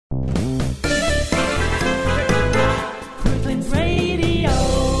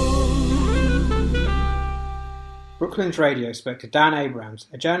Brooklands Radio spoke to Dan Abrams,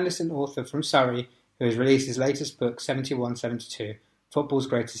 a journalist and author from Surrey who has released his latest book, 71-72, Football's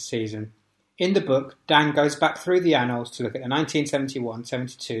Greatest Season. In the book, Dan goes back through the annals to look at the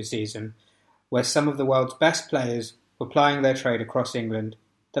 1971-72 season, where some of the world's best players were plying their trade across England.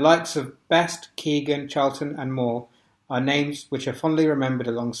 The likes of Best, Keegan, Charlton and Moore are names which are fondly remembered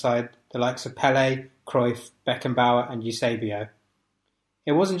alongside the likes of Pelé, Cruyff, Beckenbauer and Eusebio.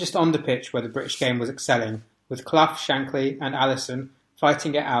 It wasn't just on the pitch where the British game was excelling, with Clough, Shankly and Allison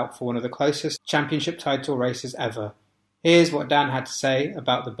fighting it out for one of the closest championship title races ever. Here's what Dan had to say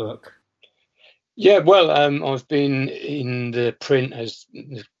about the book. Yeah, well, I've been in the print, as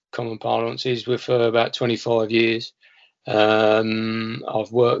the common parlance is, for about 25 years.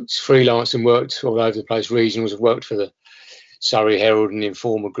 I've worked freelance and worked all over the place, regionals. I've worked for the Surrey Herald and the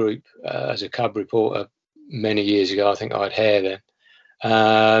Informer Group as a cub reporter many years ago. I think I had hair then.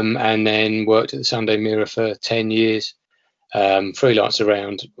 And then worked at the Sunday Mirror for 10 years. Freelance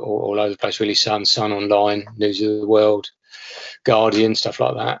around all over the place, really. Sun Online, News of the World, Guardian, stuff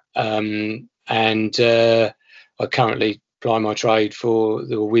like that. And I currently ply my trade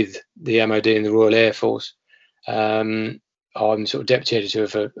with the MOD and the Royal Air Force. I'm sort of deputy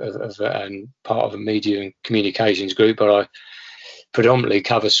editor and part of a media and communications group, but I predominantly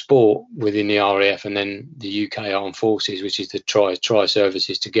cover sport within the RAF and then the UK Armed Forces, which is the tri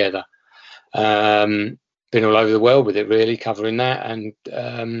services together. Been all over the world with it, really, covering that, and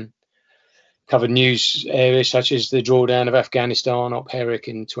covered news areas such as the drawdown of Afghanistan, Op Herrick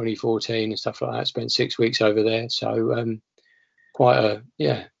in 2014 and stuff like that. Spent 6 weeks over there, so quite a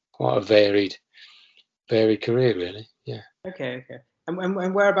varied career, really. Yeah. Okay.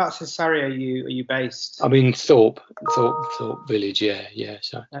 And whereabouts in Surrey are you based? I'm in Thorpe Village. Yeah.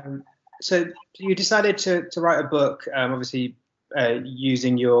 So you decided to write a book, obviously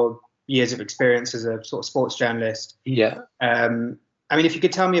using your years of experience as a sort of sports journalist. Yeah. I mean, if you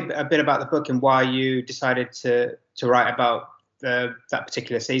could tell me a bit about the book and why you decided to write about that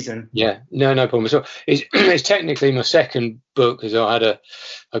particular season. Yeah, no problem. So it's technically my second book, because I had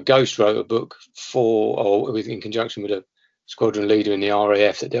a ghost wrote a book in conjunction with a squadron leader in the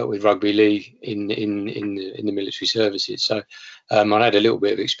RAF that dealt with rugby league in the military services. So I had a little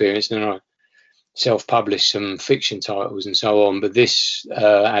bit of experience, and then I self-published some fiction titles and so on. But this,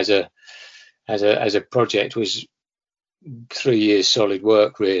 as a project, was 3 years solid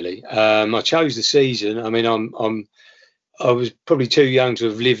work, really. I chose the season. I mean, I was probably too young to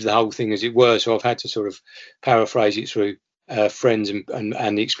have lived the whole thing, as it were, so I've had to sort of paraphrase it through friends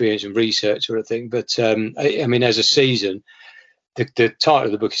and the experience and research sort of thing. But I mean, as a season, the title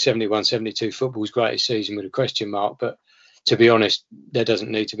of the book is 71-72, Football's Greatest Season, with a question mark. But to be honest, there doesn't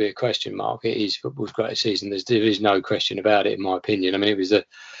need to be a question mark. It is football's greatest season. There is no question about it, in my opinion. I mean, it was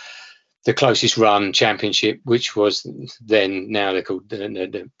the closest run championship, which was then, now they're called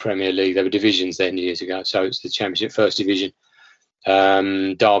the Premier League. They were divisions then years ago. So it's the Championship First Division.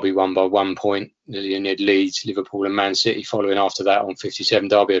 Derby won by 1 point. You had Leeds, Liverpool and Man City following after that on 57.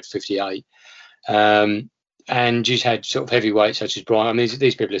 Derby had 58. And you had sort of heavyweights such as Brian. I mean,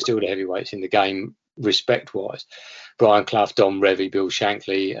 these people are still the heavyweights in the game, respect-wise. Brian Clough, Dom Revie, Bill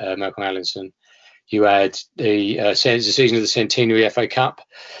Shankly, Malcolm Allinson. You had the season of the centenary FA Cup.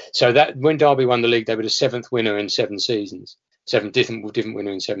 So that when Derby won the league, they were the seventh winner in 7 seasons. 7 different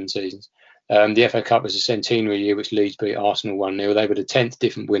winner in 7 seasons. The FA Cup was a centenary year, which Leeds beat Arsenal 1-0. They were the 10th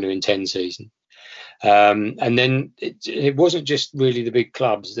different winner in 10 seasons. And then it wasn't just really the big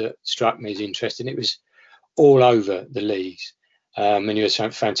clubs that struck me as interesting. It was all over the leagues. And you had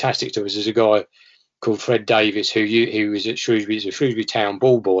some fantastic stories. There's a guy called Fred Davis, who was at Shrewsbury. He's a Shrewsbury Town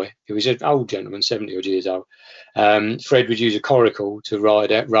ball boy. He was an old gentleman, 70 odd years old. Fred would use a coracle to row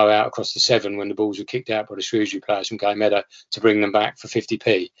out across the 7 when the balls were kicked out by the Shrewsbury players from Gay Meadow to bring them back for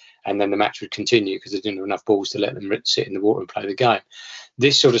 50p, and then the match would continue because they didn't have enough balls to let them sit in the water and play the game.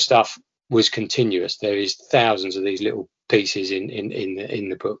 This sort of stuff was continuous. There is thousands of these little pieces in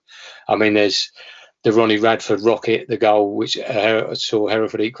the book. I mean, there's the Ronnie Radford rocket, the goal which saw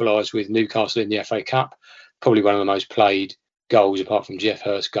Hereford equalise with Newcastle in the FA Cup, probably one of the most played goals apart from Jeff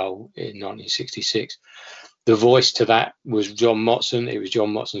Hurst's goal in 1966. The voice to that was John Motson. It was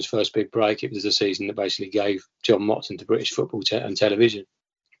John Motson's first big break. It was the season that basically gave John Motson to British football and television.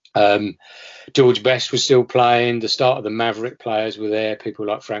 George Best was still playing. The start of the Maverick players were there. People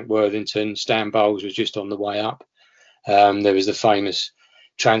like Frank Worthington. Stan Bowles was just on the way up. There was the famous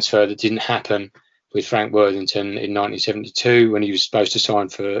transfer that didn't happen with Frank Worthington in 1972 when he was supposed to sign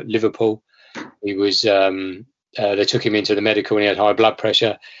for Liverpool. He was they took him into the medical and he had high blood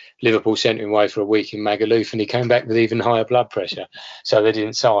pressure. Liverpool sent him away for a week in Magaluf and he came back with even higher blood pressure, so they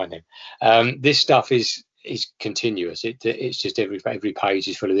didn't sign him. This stuff is is continuous. It's just every page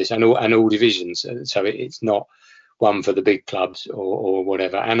is full of this, and all divisions. So it's not one for the big clubs or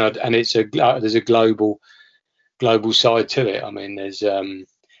whatever. And there's a global side to it. I mean, there's a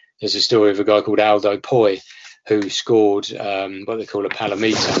story of a guy called Aldo Poi, who scored what they call a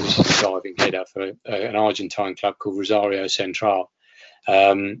palomita, which is a diving header for an Argentine club called Rosario Central.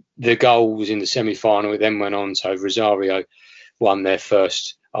 The goal was in the semi-final. It then went on, so Rosario won their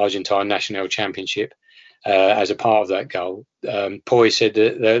first Argentine National Championship as a part of that goal. Poi said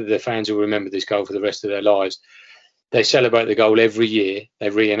that the fans will remember this goal for the rest of their lives. They celebrate the goal every year. They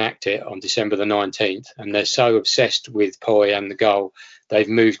reenact it on December the 19th, and they're so obsessed with Poi and the goal, they've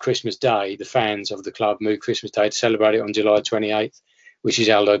moved Christmas Day. The fans of the club moved Christmas Day to celebrate it on July 28th, which is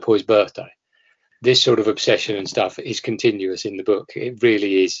Aldo Poi's birthday. This sort of obsession and stuff is continuous in the book. It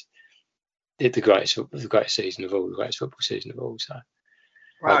really is the greatest season of all, the greatest football season of all. So,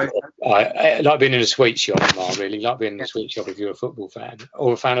 Wow. I like being in a sweet shop. I really like being in a sweet shop if you're a football fan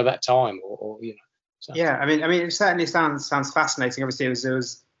or a fan of that time, or you know. So. Yeah, I mean, it certainly sounds fascinating. Obviously, it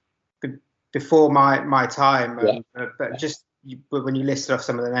was before my time, but just when you listed off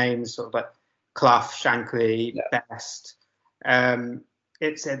some of the names, sort of like Clough, Shankly, Best,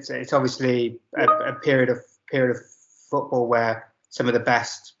 it's obviously a period of football where some of the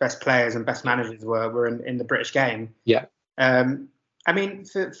best players and best managers were in the British game. Yeah. I mean,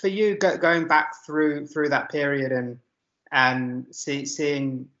 for you going back through that period and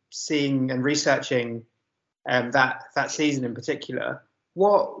seeing and researching that season in particular,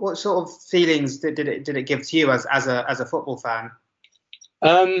 what sort of feelings did it give to you as a football fan?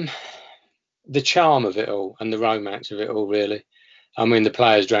 The charm of it all and the romance of it all, really. I mean, the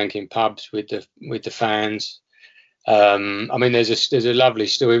players drank in pubs with the fans. I mean, there's a lovely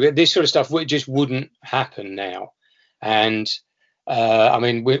story. This sort of stuff just wouldn't happen now. And I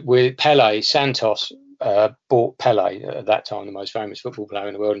mean, with Pele, Santos bought Pele at that time, the most famous football player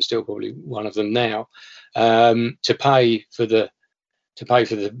in the world, and still probably one of them now, to pay for the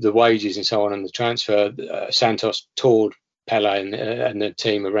wages and so on and the transfer. Santos toured Pele and the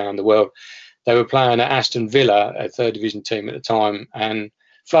team around the world. They were playing at Aston Villa, a third division team at the time, and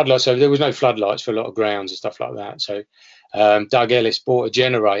floodlights. So there was no floodlights for a lot of grounds and stuff like that. So Doug Ellis bought a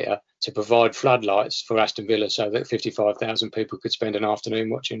generator to provide floodlights for Aston Villa so that 55,000 people could spend an afternoon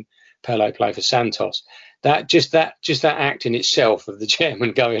watching Pele play for Santos. Just that act in itself of the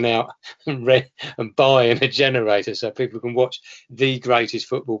chairman going out and buying a generator so people can watch the greatest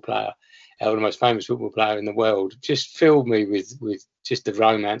football player, or the most famous football player in the world, just filled me with just the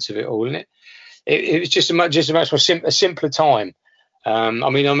romance of it all. And it was just a much more a simpler time. I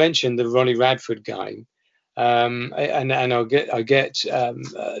mean, I mentioned the Ronnie Radford game. And I get John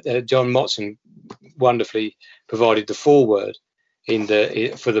Motson wonderfully provided the foreword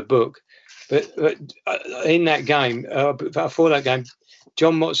for the book, but in that game, before that game,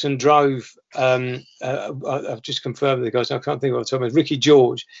 John Motson drove. I've just confirmed the guys. I can't think of what I'm talking about. Ricky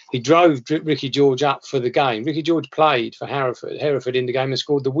George. He drove Ricky George up for the game. Ricky George played for Hereford in the game and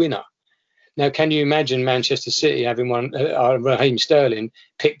scored the winner. Now, can you imagine Manchester City having Raheem Sterling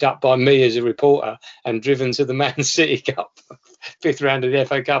picked up by me as a reporter and driven to the Man City Cup, fifth round of the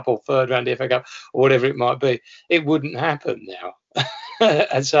FA Cup or third round of the FA Cup or whatever it might be? It wouldn't happen now.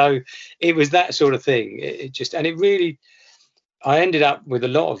 And so it was that sort of thing. I ended up with a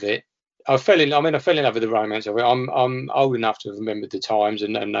lot of it. I fell in love with the romance of it. I'm old enough to have remembered the times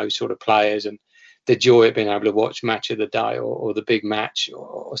and those sort of players and the joy of being able to watch Match of the Day or the big match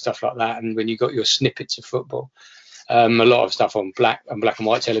or stuff like that. And when you got your snippets of football, a lot of stuff on black and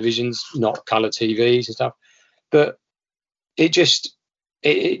white televisions, not colour TVs and stuff. But it just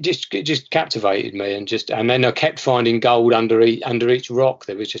captivated me, and then I kept finding gold under each rock.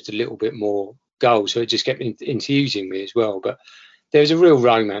 There was just a little bit more gold, so it just kept infusing me as well. But there was a real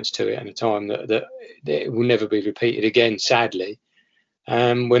romance to it at a time that it will never be repeated again, sadly.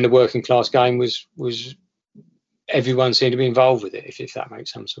 When the working class game was everyone seemed to be involved with it, if that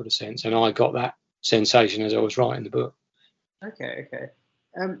makes some sort of sense. And I got that sensation as I was writing the book. Okay.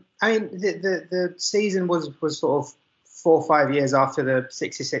 I mean, the season was sort of 4 or 5 years after the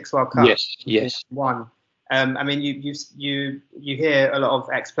 '66 World Cup. Yes. Won. I mean, you hear a lot of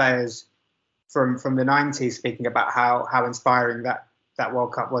ex-players from the '90s speaking about how inspiring that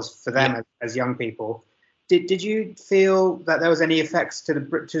World Cup was for them as young people. Did you feel that there was any effects to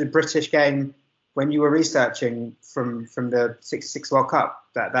the British game when you were researching from the '66 World Cup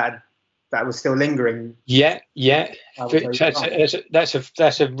that was still lingering? Yeah.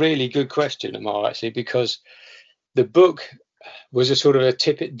 That's a really good question, Amar, actually, because the book was a sort of a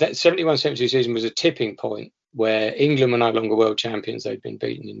that 71-72 season was a tipping point where England were no longer world champions. They'd been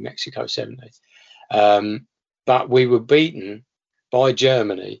beaten in Mexico 70. But we were beaten by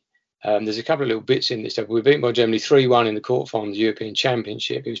Germany. There's a couple of little bits in this stuff. We were beaten by Germany 3-1 in the quarterfinal of the European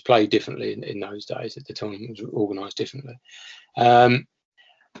Championship. It was played differently in those days. At the tournament was organised differently.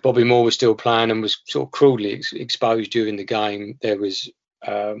 Bobby Moore was still playing and was sort of cruelly exposed during the game. There was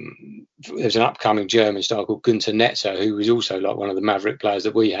an upcoming German star called Günther Netzer, who was also like one of the maverick players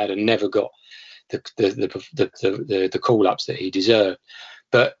that we had and never got the call-ups that he deserved.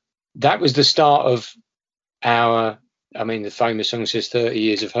 But that was the start of the famous song says 30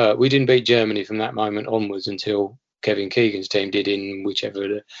 years of hurt. We didn't beat Germany from that moment onwards until Kevin Keegan's team did in whichever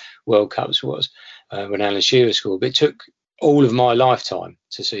the World Cups was, when Alan Shearer scored. But it took all of my lifetime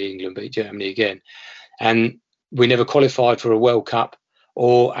to see England beat Germany again. And we never qualified for a World Cup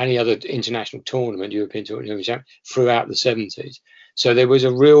or any other international tournament, European tournament, throughout the 70s. So there was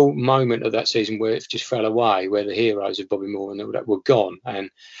a real moment of that season where it just fell away, where the heroes of Bobby Moore and all that were gone.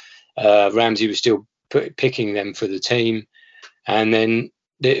 And Ramsey was still picking them for the team. And then,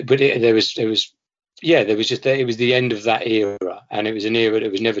 it was the end of that era. And it was an era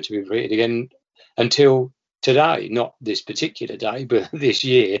that was never to be repeated again until today, not this particular day, but this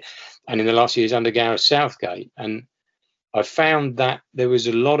year, and in the last years under Gareth Southgate. And I found that there was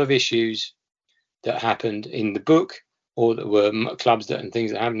a lot of issues that happened in the book, or that were clubs and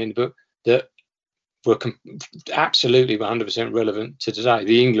things that happened in the book that were absolutely 100% relevant to today.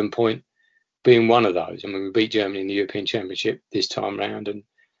 The England point being one of those. I mean, we beat Germany in the European Championship this time round, and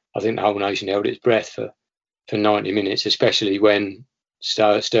I think the whole nation held its breath for 90 minutes, especially when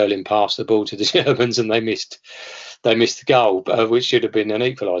Sterling passed the ball to the Germans and they missed the goal, which should have been an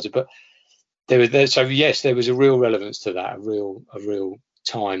equaliser. But there was a real relevance to that, a real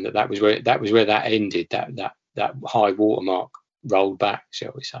time that was where that ended, that high watermark rolled back,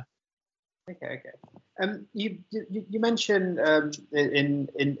 shall we say? Okay. You mentioned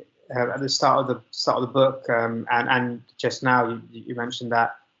in at the start of the book, and just now you mentioned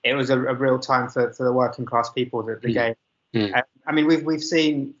that it was a real time for the working class people, the game. I mean, we've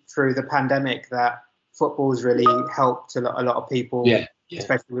seen through the pandemic that football's really helped a lot of people,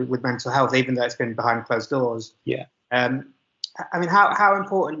 especially with mental health, even though it's been behind closed doors. Yeah. I mean, how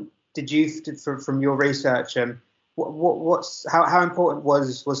important did you, from your research, how important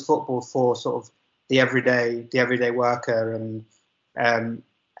was football for sort of the everyday worker, and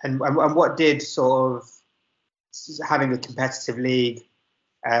what did sort of having a competitive league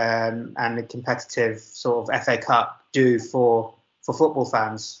and a competitive sort of FA Cup do for football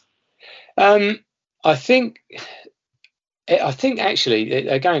fans? I think actually,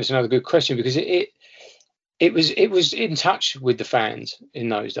 again, it's another good question, because it was in touch with the fans in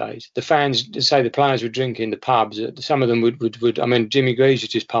those days. The fans, say the players would drink in the pubs. Some of them would. I mean, Jimmy Greaves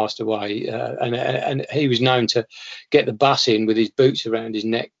had just passed away, and he was known to get the bus in with his boots around his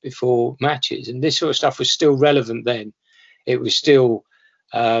neck before matches, and this sort of stuff was still relevant then. It was still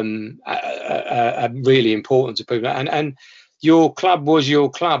really important to people, and your club was your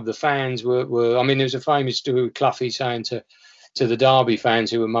club. The fans were. I mean, there was a famous story with Cloughie saying to the Derby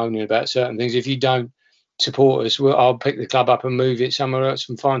fans who were moaning about certain things, if you don't support us, I'll pick the club up and move it somewhere else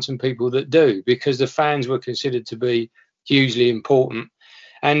and find some people that do, because the fans were considered to be hugely important.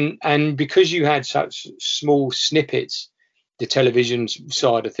 And because you had such small snippets, the television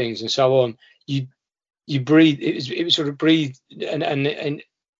side of things and so on, you breathe. It was sort of breathed and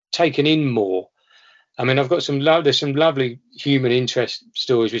taken in more. I mean, I've got there's some lovely human interest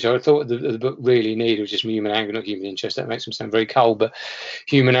stories, which I thought the book really needed, just human angle, not human interest. That makes them sound very cold, but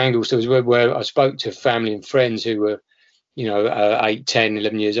human angle stories where I spoke to family and friends who were, 8, 10,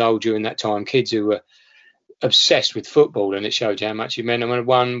 11 years old during that time, kids who were obsessed with football, and it showed how much it meant. I mean,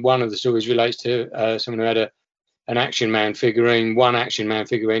 one of the stories relates to someone who had an Action Man figurine, one Action Man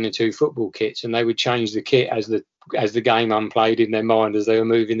figurine and 2 football kits, and they would change the kit as the game unplayed in their mind as they were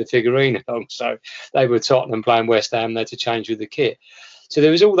moving the figurine along. So they were Tottenham playing West Ham, they had to change with the kit. So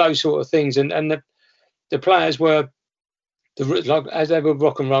there was all those sort of things, and the players were, as they were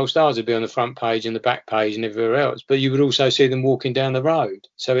rock and roll stars, would be on the front page and the back page and everywhere else, but you would also see them walking down the road.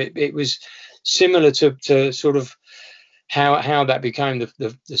 So it was similar to sort of how that became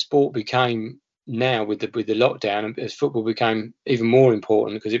the sport became now with the lockdown, and as football became even more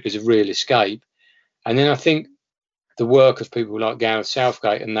important because it was a real escape. And then I think the work of people like Gareth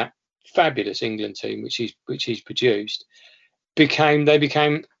Southgate and that fabulous England team which he's produced became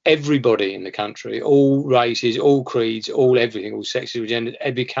everybody in the country, all races, all creeds, all everything, all sexes, gender.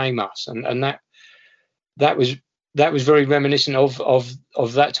 It became us, and that was very reminiscent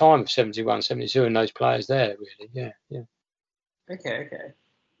of that time of 71, 72 and those players there, really. Yeah. Okay.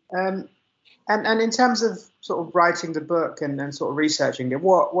 And in terms of sort of writing the book and sort of researching it,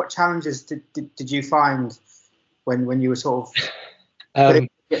 what challenges did you find when you were sort of putting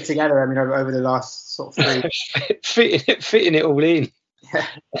it together? I mean, over the last sort of 3 fitting it all in. Yeah.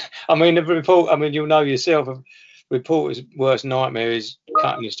 I mean, the report. I mean, you'll know yourself. A reporter's worst nightmare is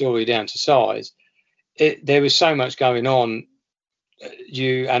cutting a story down to size. There was so much going on.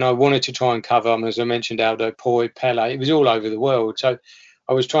 And I wanted to try and cover, as I mentioned, Aldo, Poi, Pele. It was all over the world. So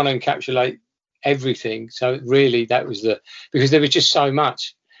I was trying to encapsulate everything. So really, that was because there was just so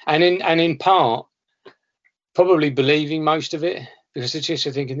much, and in part, probably believing most of it, because it's just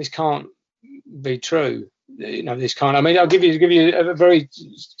thinking this can't be true. You know, this can't. I mean, I'll give you a very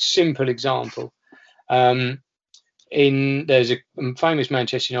simple example. There's a famous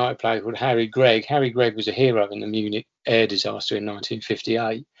Manchester United player called Harry Gregg. Harry Gregg was a hero in the Munich air disaster in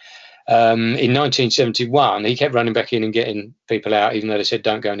 1958. In 1971, he kept running back in and getting people out, even though they said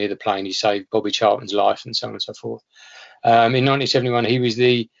don't go near the plane. He saved Bobby Charlton's life and so on and so forth. In 1971, he was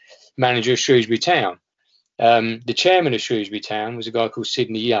the manager of Shrewsbury Town. The chairman of Shrewsbury Town was a guy called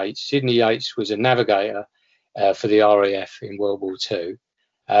Sidney Yates. Sidney Yates was a navigator for the RAF in World War II.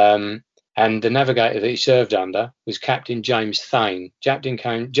 And the navigator that he served under was Captain James Thane. Captain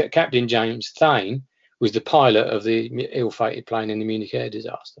James Thane was the pilot of the ill-fated plane in the Munich air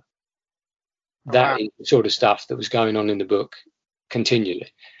disaster. That is the sort of stuff that was going on in the book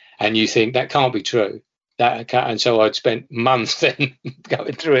continually. And you think, that can't be true. And so I'd spent months then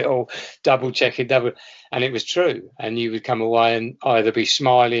going through it all, double-checking, and it was true. And you would come away and either be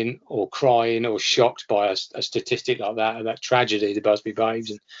smiling or crying or shocked by a statistic like that tragedy, the Busby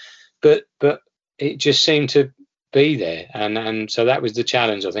Babes. But it just seemed to be there. And so that was the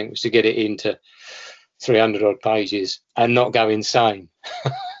challenge, I think, was to get it into 300 odd pages and not go insane.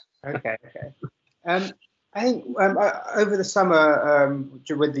 Okay. I think over the summer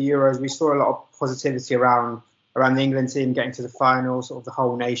with the Euros, we saw a lot of positivity around the England team getting to the final, sort of the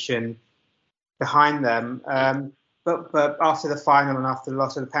whole nation behind them. But after the final and after the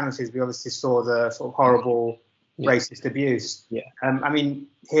loss of the penalties, we obviously saw the sort of horrible racist abuse. Yeah. I mean,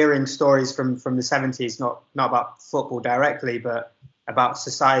 hearing stories from the 70s, not about football directly, but about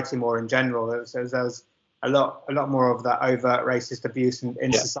society more in general. There was a lot more of that overt racist abuse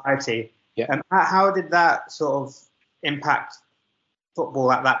in society. Yeah. How did that sort of impact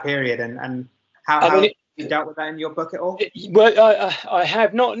football at that period, and how you dealt with that in your book at all? Well, I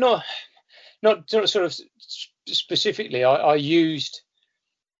have not sort of specifically. I used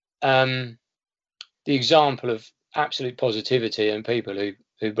the example of absolute positivity and people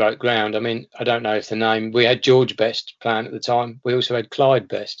who broke ground. I mean, I don't know if the name. We had George Best playing at the time. We also had Clyde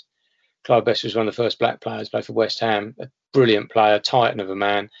Best. Clyde Best was one of the first black players to play for West Ham. A brilliant player, titan of a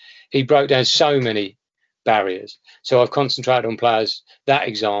man. He broke down so many barriers. So I've concentrated on players, that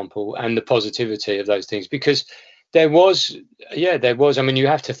example, and the positivity of those things, because there was. I mean, you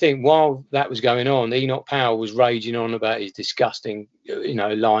have to think, while that was going on, Enoch Powell was raging on about his disgusting,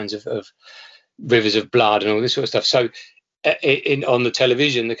 lines of rivers of blood and all this sort of stuff. So on the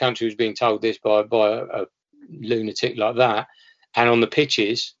television, the country was being told this by a lunatic like that. And on the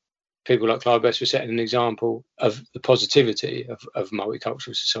pitches, people like Clyde Best were setting an example of the positivity of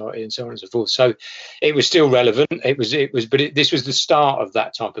multicultural society and so on and so forth. So it was still relevant. This was the start of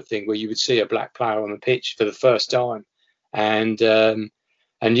that type of thing where you would see a black player on the pitch for the first time. And so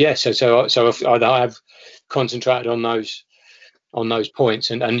I have concentrated on those points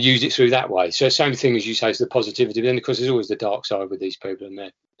and use it through that way. So same thing as you say, is the positivity. But then of course there's always the dark side with these people and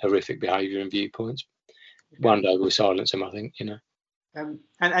their horrific behaviour and viewpoints. One day we'll silence them, I think, And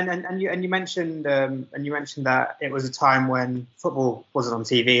you mentioned that it was a time when football wasn't on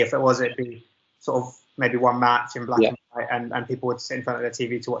TV. If it was, it'd be sort of maybe one match in black and white, and people would sit in front of their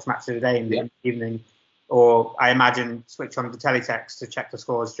TV to watch Match of the Day in the evening, or I imagine switch on the teletext to check the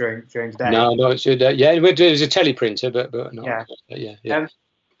scores during the day. No, it should. It was a teleprinter, but not. Yeah.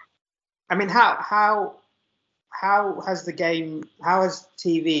 I mean, how has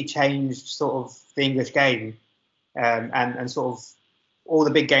TV changed sort of the English game, and sort of all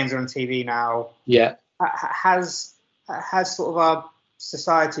the big games are on TV now. Yeah. Has sort of our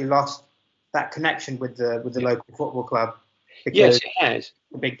society lost that connection with the local football club? Yes, it has.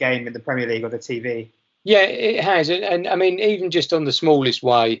 The big game in the Premier League or the TV. Yeah, it has. And I mean, even just on the smallest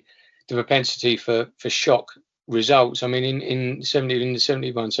way, the propensity for shock results. I mean, in the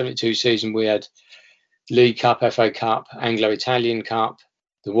 71-72 season, we had League Cup, FA Cup, Anglo-Italian Cup,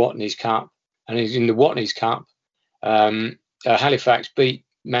 the Watneys Cup. And in the Watneys Cup, Halifax beat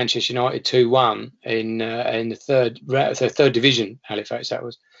Manchester United 2-1 in the third division. Halifax, that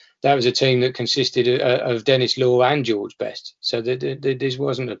was that was a team that consisted of Dennis Law and George Best. So this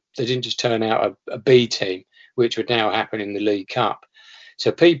wasn't they didn't just turn out a B team, which would now happen in the League Cup.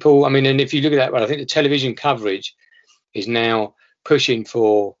 So people, I mean, and if you look at that, well, I think the television coverage is now pushing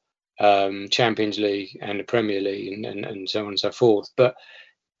for Champions League and the Premier League and so on and so forth.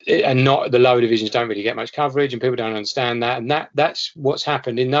 And not the lower divisions don't really get much coverage, and people don't understand that. And that's what's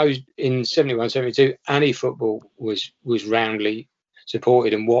happened in 71, 72. Any football was roundly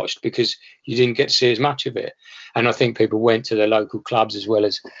supported and watched because you didn't get to see as much of it. And I think people went to their local clubs as well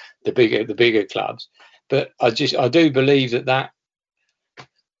as the bigger clubs. But I do believe that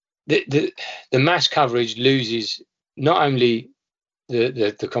the mass coverage loses not only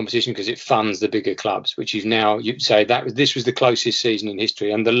the competition because it funds the bigger clubs, which you'd say this was the closest season in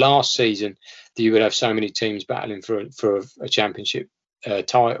history, and the last season that you would have so many teams battling for a championship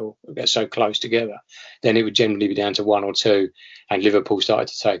title, get so close together, then it would generally be down to one or two, and Liverpool started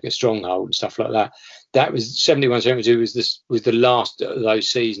to take a stronghold and stuff like that. That was 71, 72 was the last of those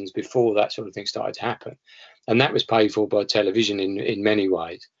seasons before that sort of thing started to happen, and that was paid for by television in many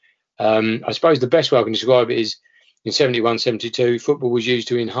ways. I suppose the best way I can describe it is in 71, 72, football was used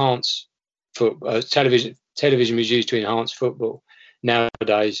to enhance television was used to enhance football.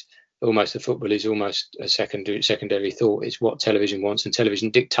 Nowadays, almost the football is almost a secondary thought. It's what television wants, and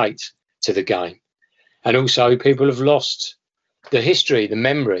television dictates to the game. And also, people have lost the history, the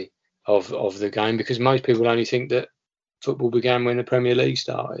memory of the game, because most people only think that football began when the Premier League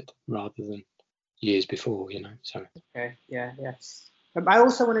started, rather than years before. So. Okay. Yeah. Yes. I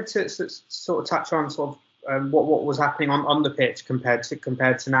also wanted to sort of touch on sort of what was happening on the pitch compared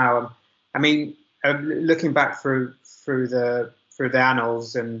to now. I mean, looking back through the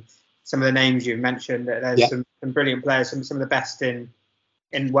annals and some of the names you've mentioned, there's some brilliant players, some of the best in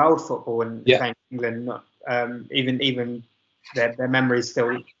world football and playing England. Not even their memories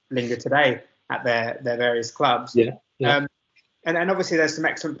still linger today at their various clubs. And obviously there's some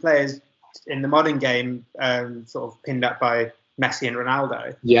excellent players in the modern game, sort of pinned up by Messi and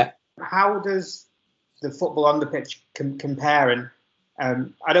Ronaldo. Yeah. How does the football on the pitch compare?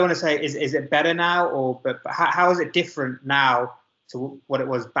 And I don't want to say is it better now, but how is it different now to what it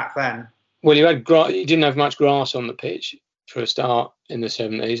was back then? Well, you didn't have much grass on the pitch for a start in the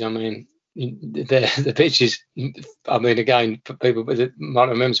 70s. I mean, the pitch is, I mean, again, people might not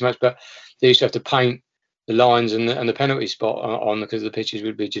remember so much, but they used to have to paint the lines and the penalty spot on because the pitches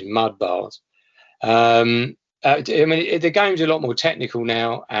would be just mud bars. I mean, the game's a lot more technical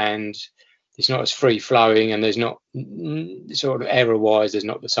now, and it's not as free flowing, and there's not sort of error wise, there's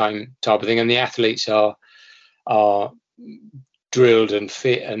not the same type of thing, and the athletes are drilled and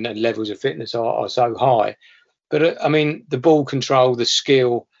fit, and levels of fitness are so high. But I mean, the ball control, the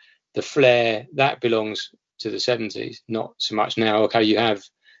skill, the flair, that belongs to the 70s, not so much now. Okay, you have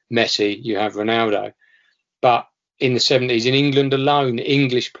Messi, you have Ronaldo, but in the 70s, in England alone,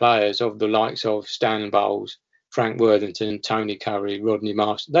 English players of the likes of Stan Bowles, Frank Worthington, Tony Curry, Rodney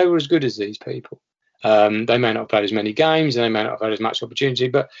Marston, they were as good as these people. They may not have played as many games, and they may not have had as much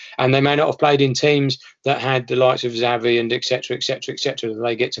opportunity, and they may not have played in teams that had the likes of Xavi and et cetera, that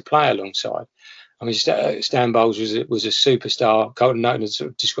they get to play alongside. I mean, Stan Bowles was a superstar. Colton Norton is sort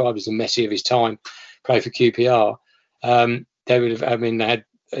of described as the Messi of his time. Played for QPR. They would have. I mean, they had.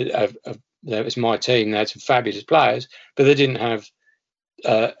 It was my team. They had some fabulous players, but they didn't have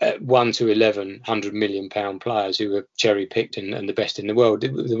 1 to 11 100 million pound players who were cherry picked and the best in the world.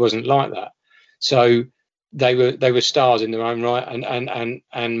 It wasn't like that. So they were stars in their own right,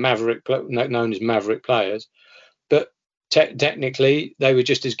 and maverick, known as maverick players. But technically, they were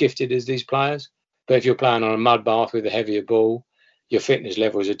just as gifted as these players. But if you're playing on a mud bath with a heavier ball, your fitness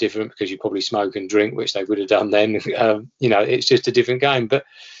levels are different because you probably smoke and drink, which they would have done then. It's just a different game. But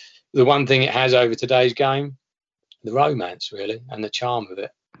the one thing it has over today's game, the romance, really, and the charm of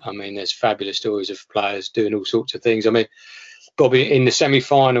it. I mean, there's fabulous stories of players doing all sorts of things. I mean, Bobby, in the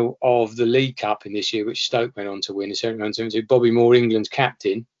semi-final of the League Cup in this year, which Stoke went on to win in 71-72, Bobby Moore, England's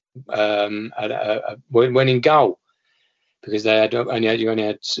captain, went in goal because they you only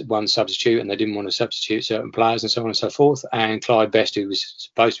had one substitute, and they didn't want to substitute certain players and so on and so forth. And Clyde Best, who was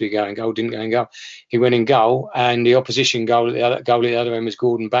supposed to be going goal, didn't go in goal. He went in goal, and the opposition goal at the other end was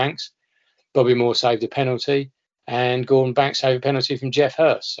Gordon Banks. Bobby Moore saved a penalty, and Gordon Banks saved a penalty from Geoff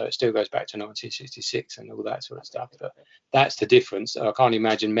Hurst. So it still goes back to 1966 and all that sort of stuff. But that's the difference. I can't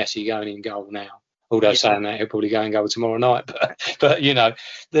imagine Messi going in goal now. Although saying that, he'll probably go and goal tomorrow night. But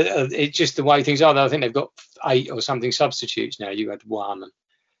it's just the way things are. I think they've got 8 or something substitutes now. You had 1.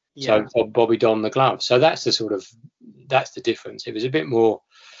 So Bobby donned the glove. So that's the difference. It was a bit more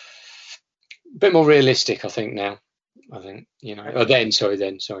realistic, I think, now. I think, or then, sorry,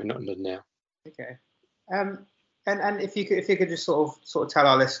 not now. Okay. And if you could just sort of tell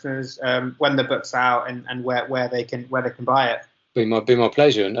our listeners when the book's out and where they can buy it. Be my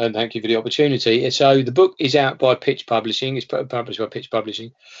pleasure, and thank you for the opportunity. So the book is out by Pitch Publishing. It's published by Pitch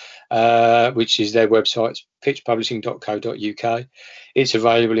Publishing, which is their website, pitchpublishing.co.uk. It's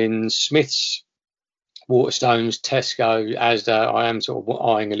available in Smiths, Waterstones, Tesco, Asda. I am sort of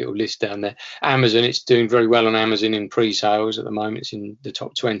eyeing a little list down there. Amazon, it's doing very well on Amazon in pre-sales at the moment. It's in the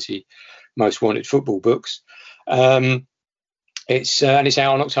top 20 most wanted football books. It's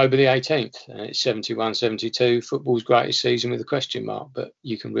out on October the 18th. It's 71-72, football's greatest season with a question mark, but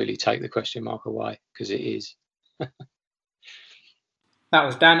you can really take the question mark away because it is. That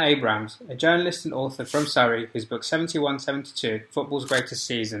was Dan Abrams, a journalist and author from Surrey whose book 71-72, Football's Greatest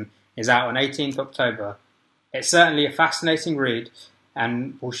Season, is out on 18th October. It's certainly a fascinating read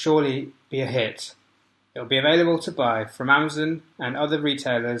and will surely be a hit. It will be available to buy from Amazon and other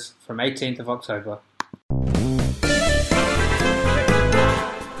retailers from 18th of October.